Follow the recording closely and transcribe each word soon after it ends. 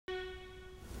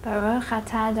Baruch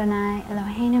atah Adonai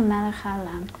Eloheinu melech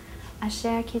haolam,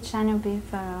 asher kitshanu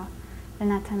b'dvaro,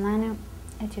 v'natan lanu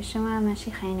et Yeshua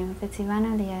Mashiachenu,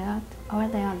 v'tzivanu liyot or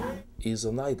le'olam. Is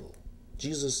an idol.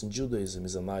 Jesus in Judaism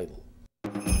is an idol.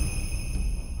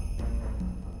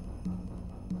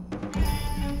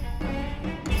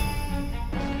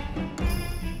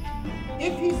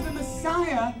 If he's the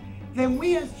Messiah, then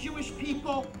we as Jewish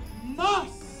people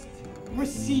must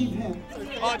receive him.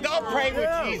 Oh, don't pray with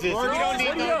Jesus. We don't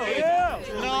need no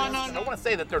Jesus. No. I don't want to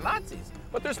say that they're Nazis,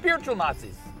 but they're spiritual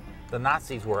Nazis. The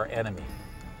Nazis were our enemy.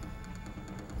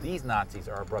 These Nazis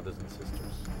are our brothers and sisters.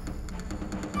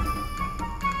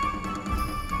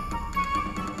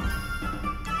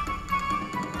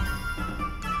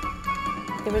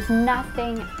 There was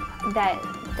nothing that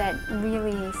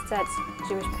really sets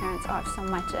Jewish parents off so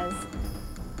much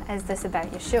as this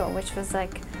about Yeshua, which was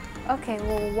like, okay,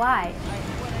 well, why?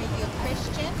 What are you,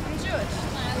 Christian? I'm Jewish.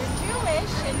 You're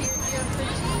Jewish and you're for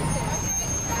Jesus.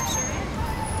 I sure am.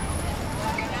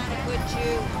 Well, you're not a good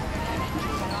Jew. You're not a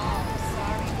Jew at all.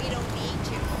 Sorry, we don't need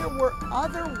you. There were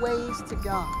other ways to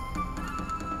God.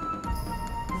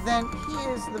 Then he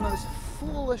is the most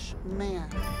foolish man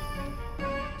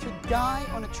to die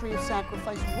on a tree of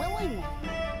sacrifice willingly.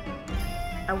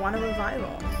 I want a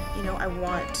revival. You know, I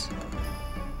want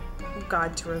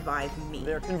God to revive me.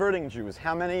 They're converting Jews.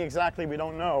 How many exactly, we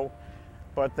don't know,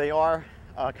 but they are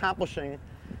accomplishing,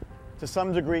 to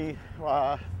some degree,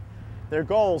 their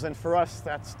goals, and for us,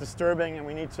 that's disturbing, and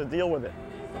we need to deal with it.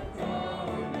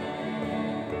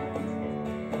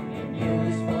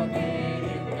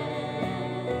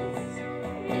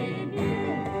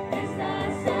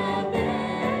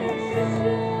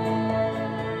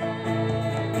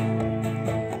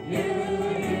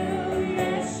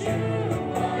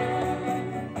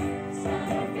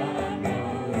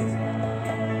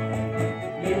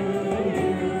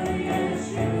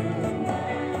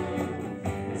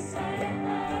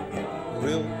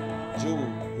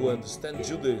 Understand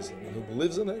Judaism and who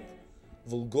believes in it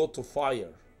will go to fire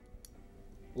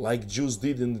like Jews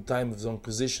did in the time of the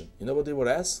Inquisition. You know what they were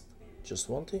asked? Just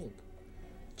one thing.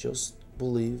 Just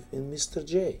believe in Mr.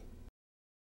 J.